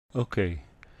Okay,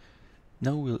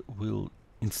 now we'll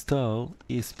install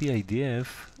ESP IDF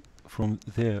from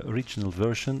the original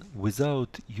version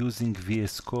without using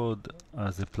VS Code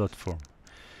as a platform.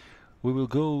 We will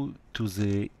go to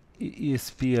the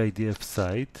ESP IDF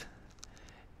site,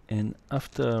 and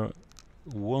after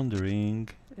wandering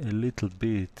a little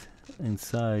bit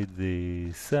inside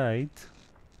the site,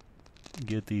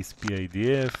 get ESP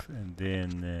IDF and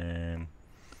then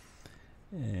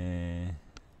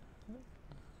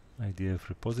IDF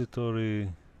repository,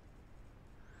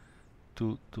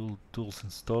 tools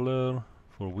installer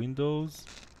for Windows.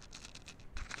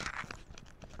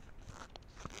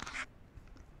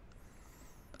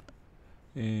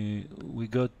 We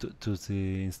got to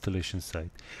the installation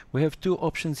site. We have two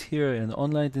options here, an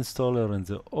online installer and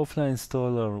the offline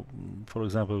installer. For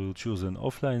example, we'll choose an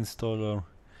offline installer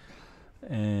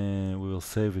and we will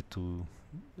save it to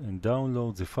and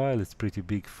download the file. It's a pretty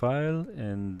big file,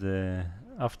 and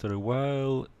after a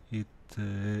while it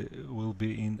will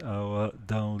be in our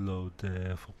download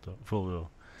folder.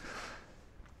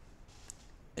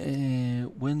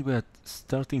 When we are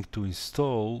starting to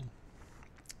install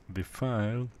the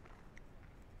file,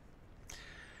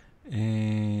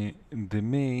 the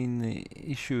main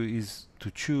issue is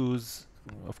to choose,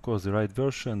 of course, the right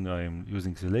version. I am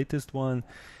using the latest one.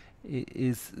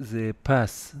 Is the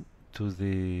path to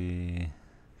the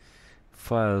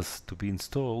files to be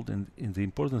installed, and in the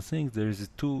important thing, there is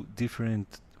two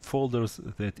different folders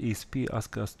that ESP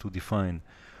asks us to define.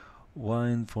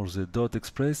 One for the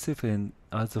 .expressive and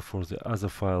other for the other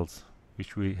files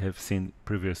which we have seen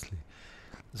previously.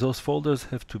 Those folders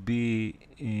have to be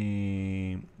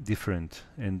different,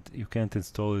 and you can't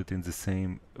install it in the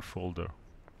same folder.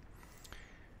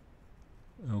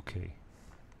 Okay,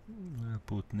 I'll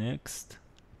put next.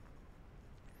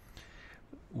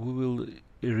 We will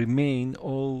remain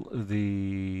all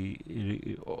the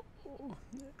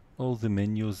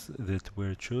menus that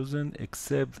were chosen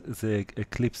except the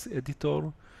Eclipse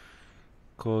editor,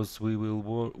 because we will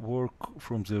work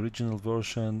from the original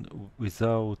version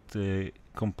without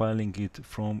compiling it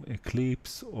from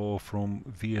Eclipse or from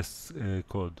VS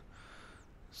Code.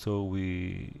 So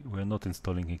we're not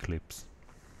installing Eclipse.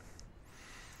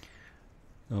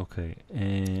 Okay,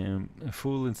 a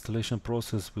full installation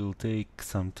process will take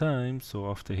some time, so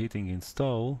after hitting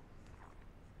install,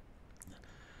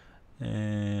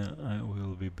 I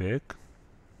will be back.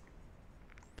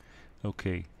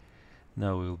 Okay,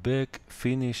 now we'll back,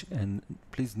 finish, and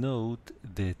please note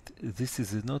that this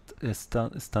is not a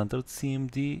standard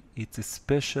CMD, it's a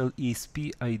special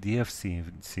ESP IDF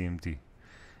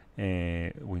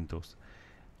CMD Windows.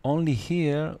 Only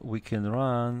here we can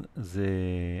run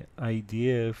the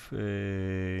IDF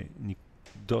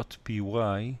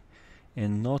 .py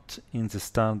and not in the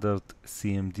standard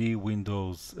CMD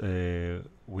Windows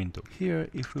window. Here,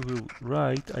 if we will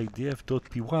write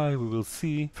idf.py, we will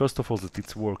see, first of all, that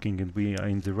it's working and we are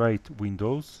in the right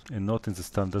Windows and not in the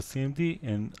standard CMD,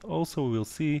 and also we will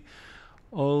see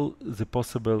all the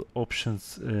possible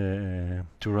options to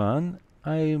run.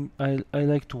 I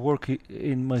like to work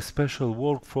in my special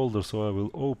work folder, so I will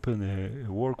open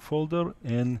a work folder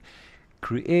and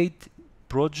create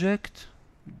project,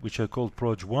 which I call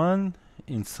proj1,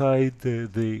 inside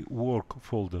the work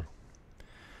folder.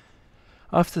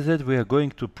 After that, we are going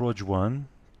to proj1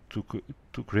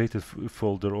 to create a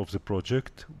folder of the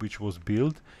project which was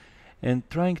built, and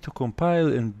trying to compile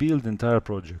and build the entire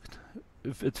project.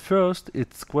 At first,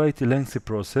 it's quite a lengthy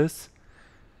process,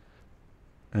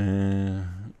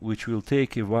 which will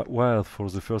take a while for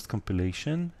the first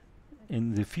compilation.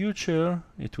 In the future,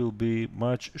 it will be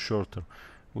much shorter.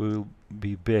 We will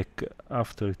be back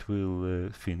after it will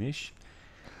finish.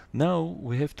 Now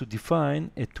we have to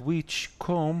define at which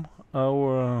COM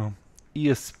our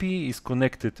ESP is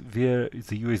connected via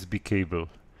the USB cable.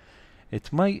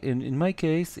 In my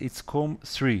case, it's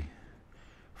COM3.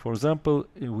 For example,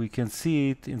 we can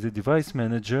see it in the device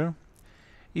manager.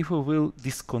 If we will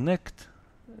disconnect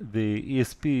the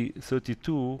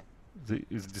ESP32,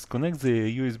 disconnect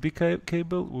the USB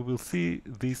cable, we will see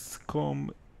this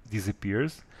COM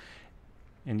disappears,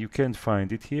 and you can't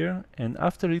find it here. And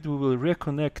after it, we will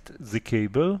reconnect the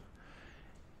cable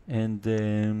and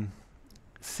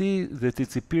see that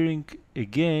it's appearing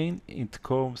again in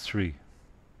COM3.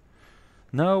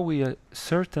 Now we are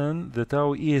certain that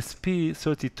our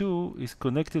ESP32 is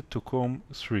connected to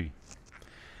COM3.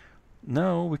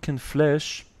 Now we can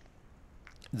flash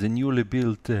the newly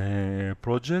built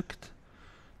project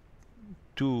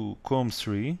to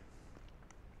COM3,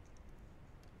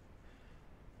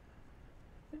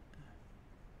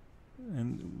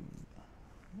 and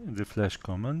the flash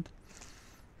command.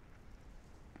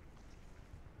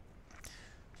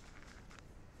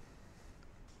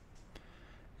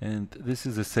 And this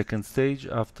is the second stage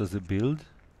after the build.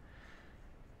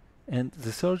 And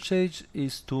the third stage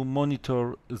is to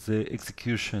monitor the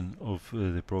execution of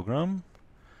the program.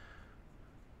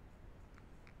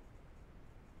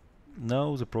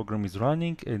 Now the program is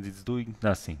running and it's doing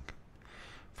nothing.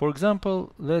 For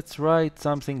example, let's write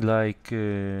something like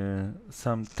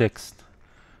some text.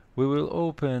 We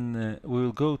will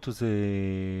go to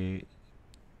the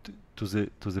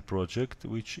project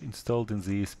which installed in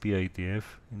the ESP IDF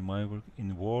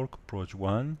in work proj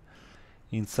 1.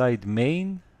 Inside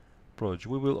main project,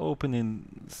 we will open in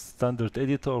standard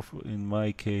editor, in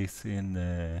my case in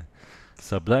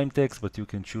Sublime Text, but you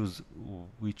can choose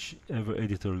whichever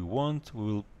editor you want. We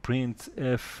will print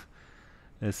f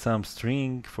some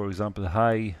string, for example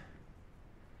hi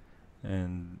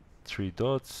and 3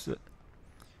 dots.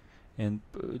 And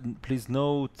please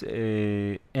note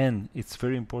n, it's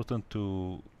very important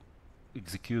to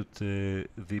execute the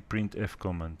printf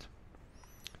command,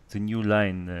 the new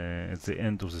line at the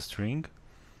end of the string.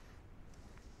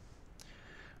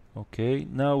 Okay,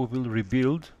 now we will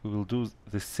rebuild. We will do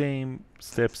the same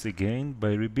steps again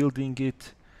by rebuilding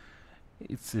it.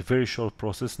 It's a very short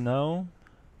process now.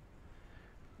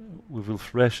 We will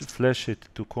flash it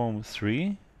to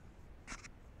COM3.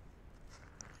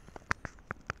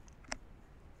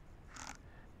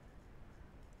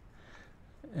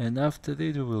 And after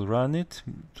that we will run it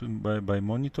by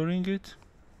monitoring it.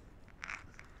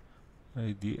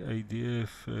 idf.py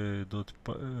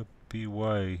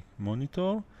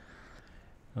monitor.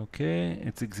 Okay,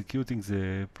 it's executing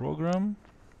the program.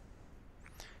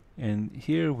 And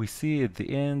here we see at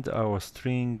the end our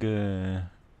string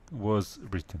was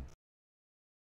written.